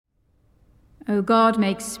O God,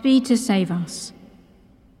 make speed to save us.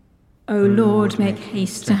 O Lord, make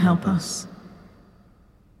haste to help us.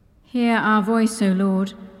 Hear our voice, O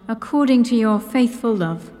Lord, according to your faithful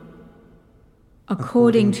love.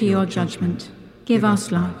 According to your judgment, give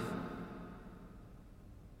us life.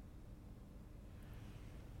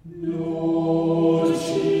 Lord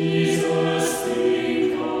Jesus,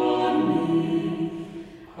 think on me,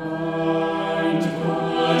 and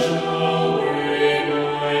purge away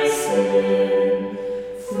my sin.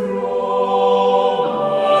 From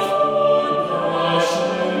earthborn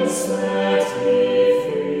passions set me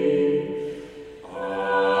free,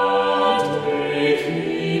 and make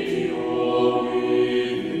me pure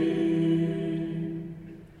within.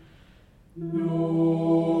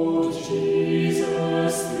 Lord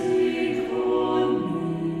Jesus, think on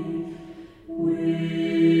me,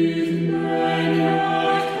 with many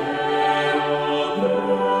a care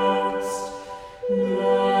oppressed.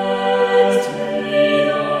 Let me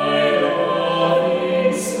thy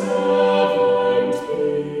loving servant be,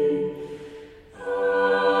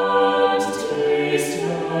 and taste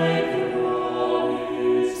thy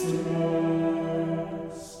promised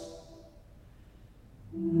rest.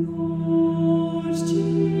 Lord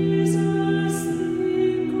Jesus,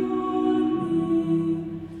 think on me.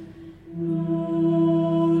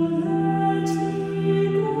 Lord, let me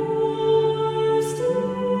go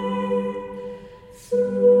astray.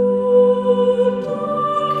 Through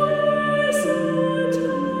darkness and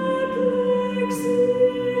perplexity,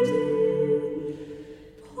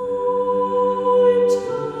 point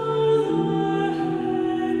out the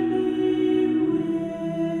heavenly way.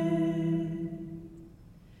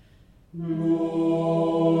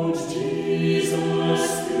 Lord Jesus,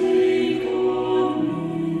 think on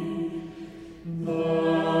me,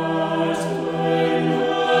 that when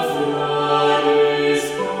the flood is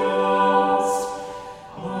past,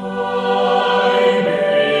 I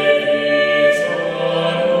may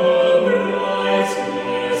eternal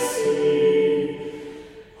brightness see,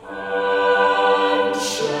 and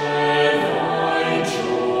share thy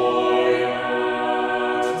joy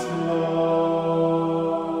at last.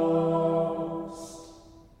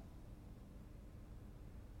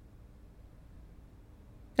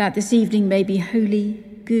 That this evening may be holy,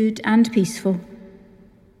 good, and peaceful,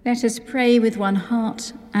 let us pray with one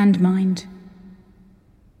heart and mind.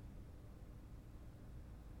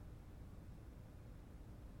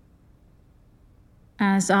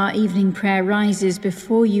 As our evening prayer rises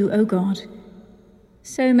before you, O God,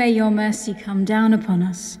 so may your mercy come down upon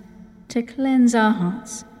us to cleanse our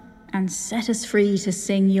hearts and set us free to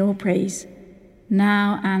sing your praise,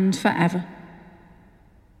 now and forever.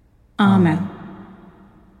 Amen.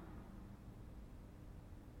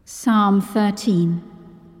 Psalm 13.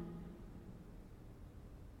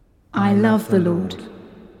 I love the Lord,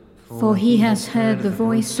 for he has heard the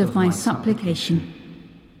voice of my supplication.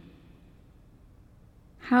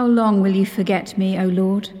 How long will you forget me, O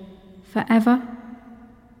Lord? Forever?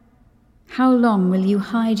 How long will you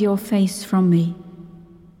hide your face from me?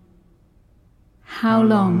 How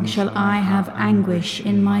long shall I have anguish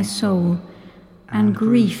in my soul and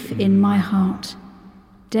grief in my heart,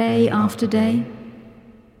 day after day?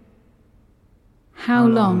 How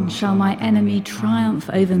long shall my enemy triumph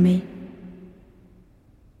over me?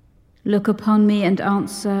 Look upon me and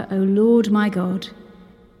answer, O Lord my God.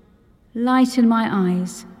 Lighten my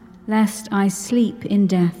eyes, lest I sleep in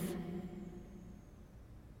death.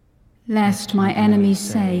 Lest my enemies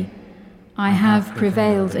say, I have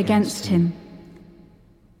prevailed against him,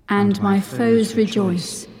 and my foes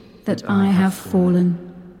rejoice that I have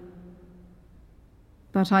fallen.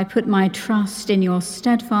 But I put my trust in your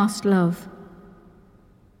steadfast love.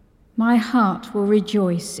 My heart will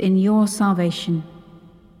rejoice in your salvation.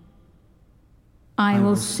 I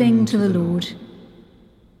will sing to the Lord,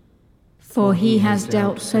 for he has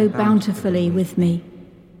dealt so bountifully with me.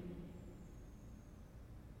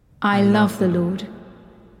 I love the Lord,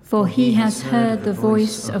 for he has heard the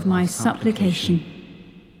voice of my supplication.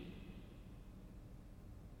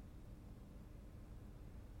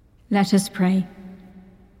 Let us pray.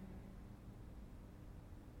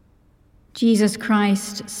 Jesus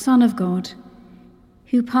Christ, Son of God,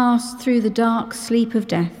 who passed through the dark sleep of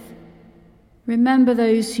death, remember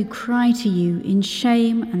those who cry to you in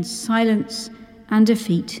shame and silence and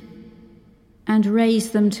defeat, and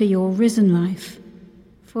raise them to your risen life,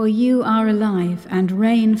 for you are alive and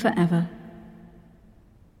reign forever.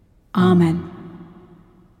 Amen.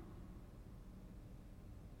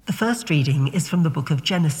 The first reading is from the book of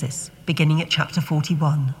Genesis, beginning at chapter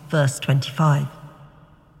 41, verse 25.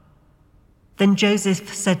 Then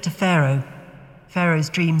Joseph said to Pharaoh, Pharaoh's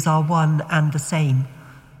dreams are one and the same.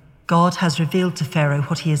 God has revealed to Pharaoh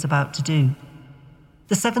what he is about to do.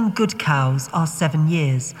 The 7 good cows are 7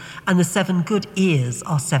 years, and the 7 good ears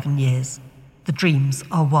are 7 years. The dreams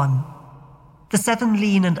are 1. The 7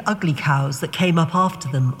 lean and ugly cows that came up after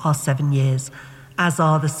them are 7 years, as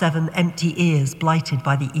are the 7 empty ears blighted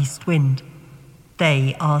by the east wind.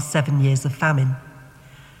 They are 7 years of famine.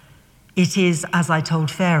 It is as I told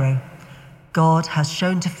Pharaoh. God has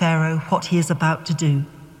shown to Pharaoh what he is about to do.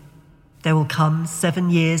 There will come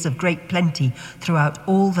 7 years of great plenty throughout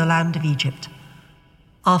all the land of Egypt.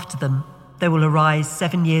 After them, there will arise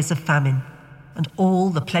 7 years of famine, and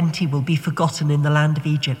all the plenty will be forgotten in the land of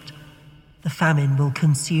Egypt. The famine will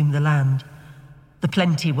consume the land. The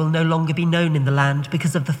plenty will no longer be known in the land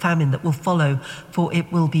because of the famine that will follow, for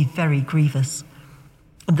it will be very grievous.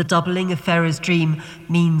 And the doubling of Pharaoh's dream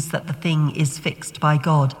means that the thing is fixed by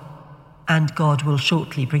God, and God will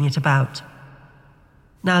shortly bring it about.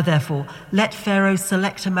 Now therefore, let Pharaoh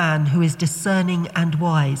select a man who is discerning and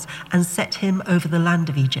wise, and set him over the land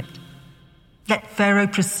of Egypt. Let Pharaoh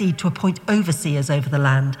proceed to appoint overseers over the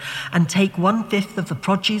land, and take 1/5 of the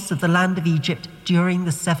produce of the land of Egypt during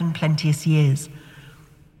the 7 plenteous years.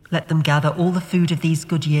 Let them gather all the food of these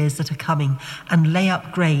good years that are coming, and lay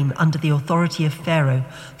up grain under the authority of Pharaoh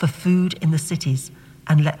for food in the cities,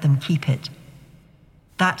 and let them keep it.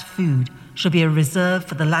 That food shall be a reserve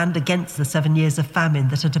for the land against the 7 years of famine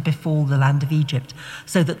that are to befall the land of Egypt,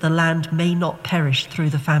 so that the land may not perish through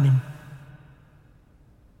the famine.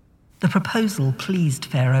 The proposal pleased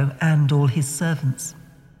Pharaoh and all his servants.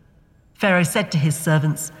 Pharaoh said to his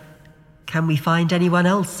servants, "Can we find anyone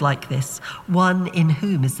else like this, one in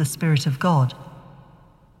whom is the Spirit of God?"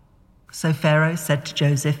 So Pharaoh said to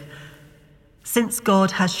Joseph, "Since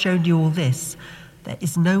God has shown you all this, there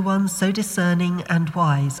is no one so discerning and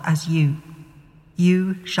wise as you.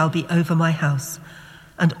 You shall be over my house,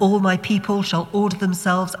 and all my people shall order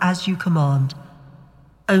themselves as you command.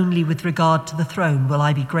 Only with regard to the throne will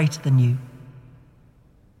I be greater than you."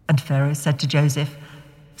 And Pharaoh said to Joseph,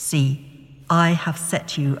 "See, I have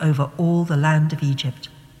set you over all the land of Egypt."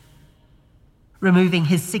 Removing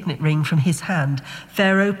his signet ring from his hand,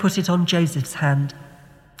 Pharaoh put it on Joseph's hand.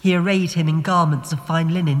 He arrayed him in garments of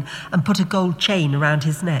fine linen and put a gold chain around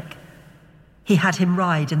his neck. He had him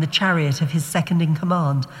ride in the chariot of his second in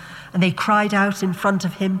command, and they cried out in front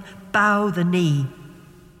of him, "Bow the knee."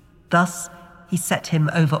 Thus he set him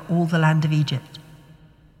over all the land of Egypt.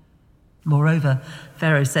 Moreover,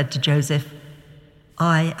 Pharaoh said to Joseph,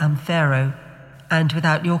 "I am Pharaoh, and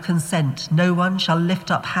without your consent no one shall lift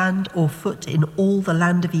up hand or foot in all the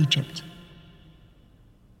land of Egypt."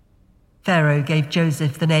 Pharaoh gave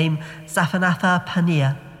Joseph the name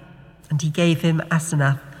Zaphenath-Paneah, and he gave him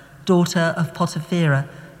Asenath, daughter of Potipherah,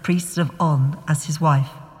 priest of On, as his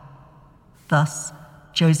wife. Thus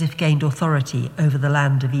Joseph gained authority over the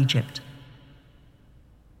land of Egypt.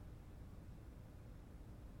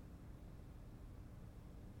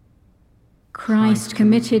 Christ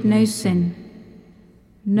committed no sin.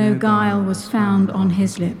 No guile was found on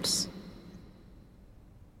his lips.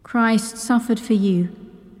 Christ suffered for you,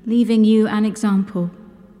 leaving you an example,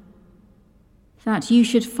 that you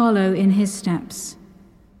should follow in his steps.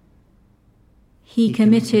 He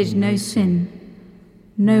committed no sin.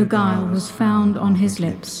 No guile was found on his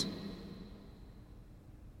lips.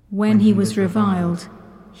 When he was reviled,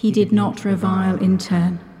 he did not revile in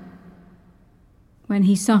turn. When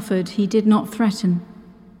he suffered, he did not threaten,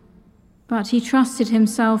 but he trusted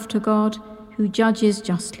himself to God, who judges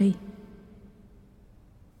justly.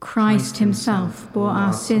 Christ himself bore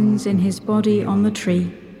our sins in his body on the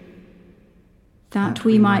tree, that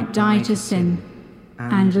we might die to sin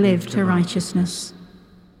and live to righteousness.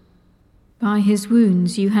 By his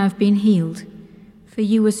wounds you have been healed, for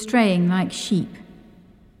you were straying like sheep,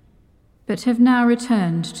 but have now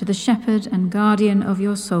returned to the shepherd and guardian of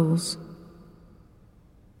your souls.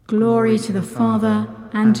 Glory to the Father,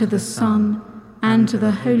 and to the Son, and to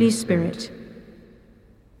the Holy Spirit,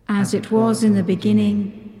 as it was in the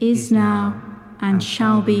beginning, is now, and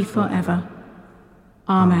shall be forever.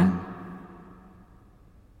 Amen.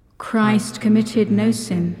 Christ committed no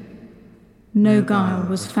sin. No guile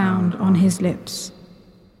was found on his lips.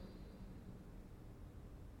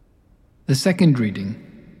 The second reading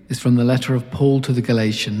is from the letter of Paul to the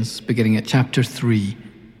Galatians, beginning at chapter 3,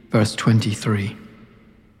 verse 23.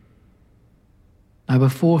 Now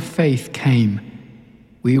before faith came,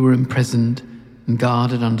 we were imprisoned and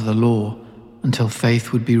guarded under the law until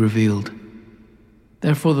faith would be revealed.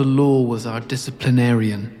 Therefore the law was our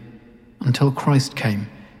disciplinarian until Christ came,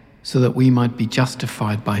 so that we might be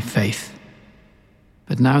justified by faith.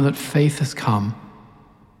 But now that faith has come,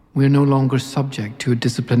 we are no longer subject to a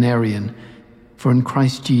disciplinarian, For in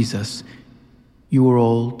Christ Jesus, you are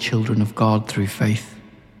all children of God through faith.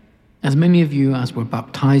 As many of you as were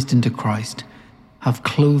baptized into Christ have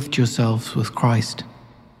clothed yourselves with Christ.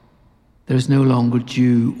 There is no longer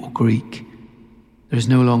Jew or Greek. There is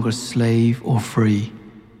no longer slave or free.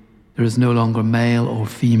 There is no longer male or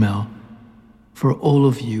female. For all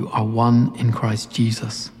of you are one in Christ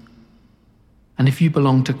Jesus. And if you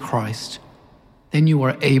belong to Christ, then you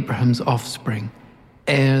are Abraham's offspring,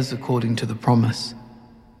 heirs according to the promise.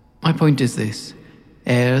 My point is this: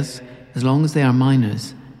 heirs, as long as they are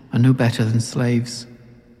minors, are no better than slaves,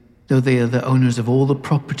 though they are the owners of all the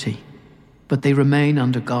property, but they remain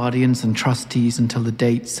under guardians and trustees until the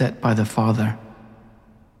date set by the Father.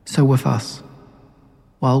 So with us,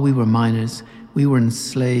 while we were minors, we were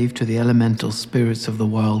enslaved to the elemental spirits of the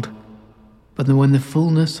world. But then when the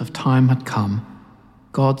fullness of time had come,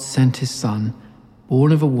 God sent his Son,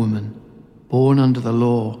 born of a woman, born under the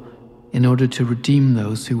law, in order to redeem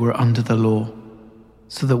those who were under the law,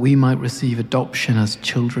 so that we might receive adoption as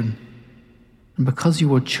children. And because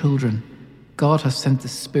you are children, God has sent the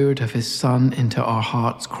Spirit of his Son into our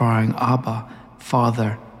hearts, crying, Abba,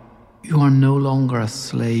 Father. You are no longer a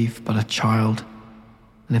slave, but a child.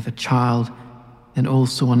 And if a child, then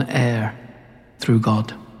also an heir through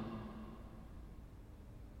God.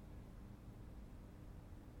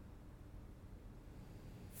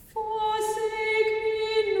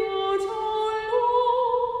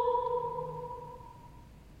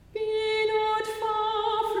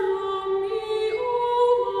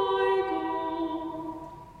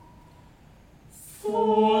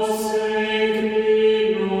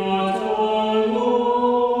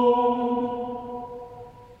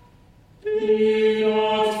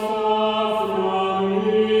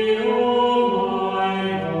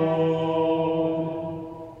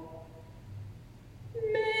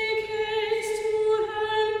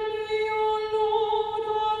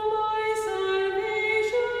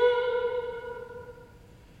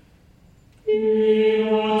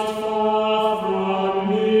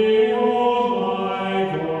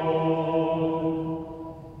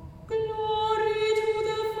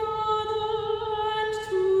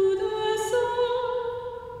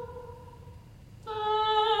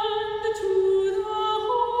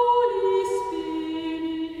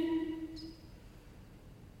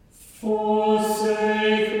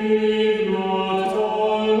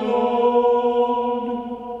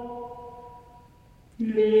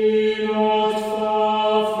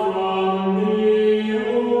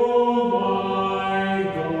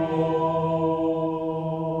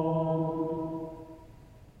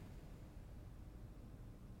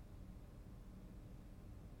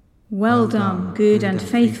 Well done, good and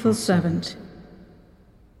faithful servant.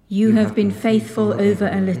 You have been faithful over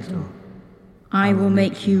a little. I will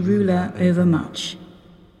make you ruler over much.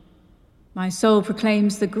 My soul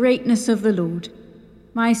proclaims the greatness of the Lord.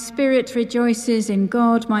 My spirit rejoices in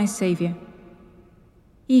God my Saviour.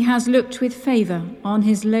 He has looked with favour on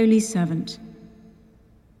his lowly servant.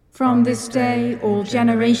 From this day all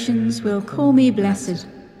generations will call me blessed.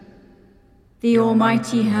 The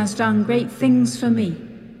Almighty has done great things for me,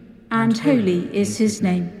 and holy is his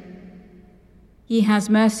name. He has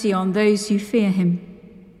mercy on those who fear him,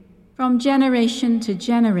 from generation to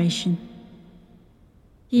generation.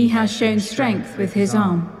 He has shown strength with his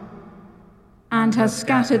arm, and has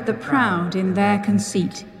scattered the proud in their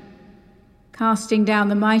conceit, casting down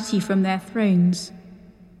the mighty from their thrones,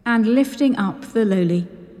 and lifting up the lowly.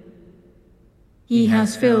 He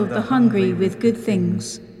has filled the hungry with good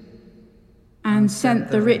things, and sent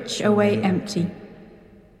the rich away empty.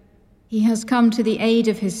 He has come to the aid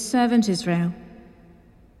of his servant Israel,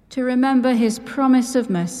 to remember his promise of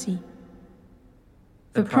mercy,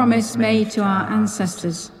 the promise made to our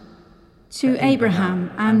ancestors, to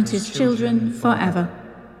Abraham and his children forever.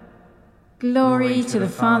 Glory to the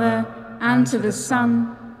Father, and to the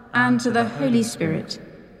Son, and to the Holy Spirit,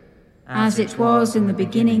 as it was in the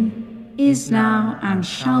beginning, is now, and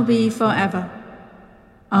shall be forever.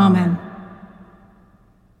 Amen.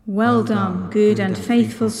 Well done, good and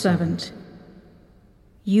faithful servant.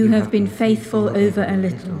 You have been faithful over a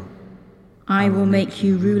little. I will make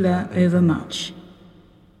you ruler over much.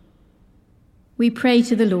 We pray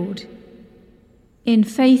to the Lord. In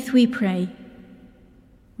faith we pray.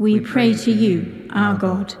 We pray to you, our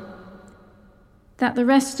God, that the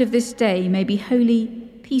rest of this day may be holy,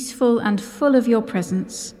 peaceful, and full of your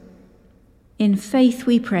presence. In faith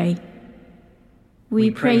we pray. We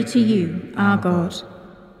pray to you, our God,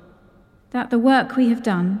 that the work we have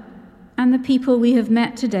done and the people we have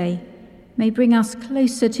met today may bring us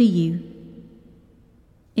closer to you.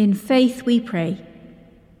 In faith we pray.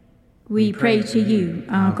 We pray to you,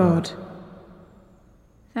 our God,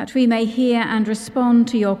 that we may hear and respond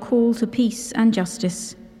to your call to peace and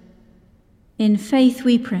justice. In faith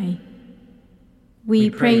we pray. We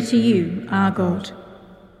pray to you, our God,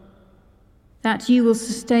 that you will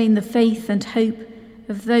sustain the faith and hope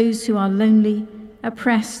of those who are lonely,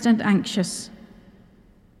 oppressed and anxious.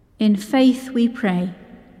 In faith we pray.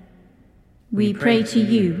 We pray to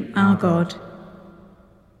you, our God,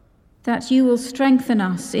 that you will strengthen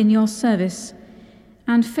us in your service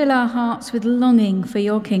and fill our hearts with longing for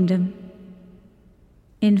your kingdom.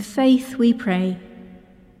 In faith we pray.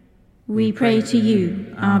 We pray to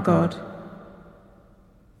you, our God.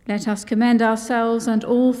 Let us commend ourselves and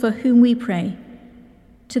all for whom we pray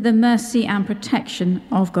to the mercy and protection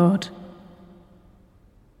of God.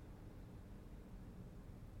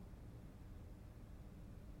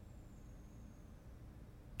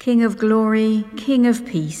 King of glory, King of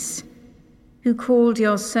peace, who called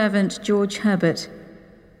your servant George Herbert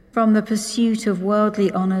from the pursuit of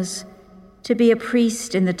worldly honours to be a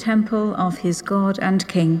priest in the temple of his God and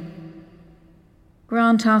King,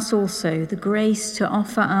 grant us also the grace to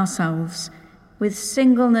offer ourselves with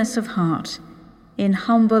singleness of heart in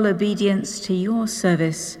humble obedience to your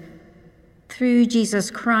service, through Jesus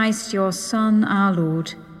Christ, your Son, our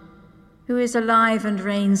Lord, who is alive and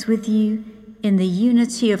reigns with you in the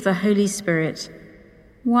unity of the Holy Spirit,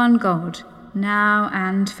 one God, now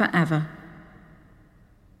and forever.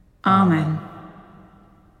 Amen.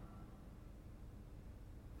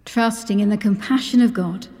 Trusting in the compassion of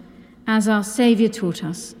God, as our Saviour taught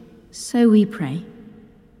us, so we pray.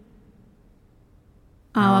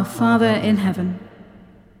 Our Father in heaven,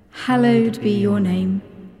 hallowed be your name.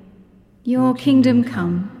 Your kingdom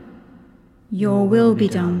come, your will be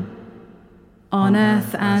done, on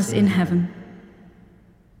earth as in heaven.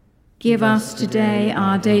 Give us today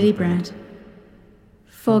our daily bread.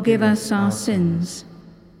 Forgive us our sins,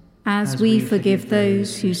 as we forgive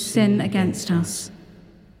those who sin against us.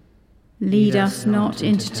 Lead us not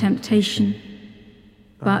into temptation,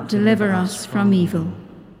 but deliver us from evil.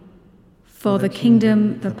 For the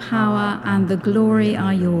kingdom, the power, and the glory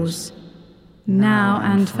are yours, now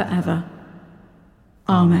and forever.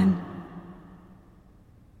 Amen.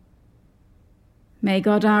 May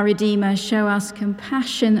God our Redeemer show us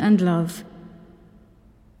compassion and love.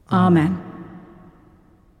 Amen.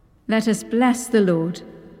 Let us bless the Lord.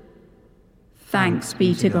 Thanks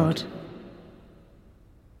be to God.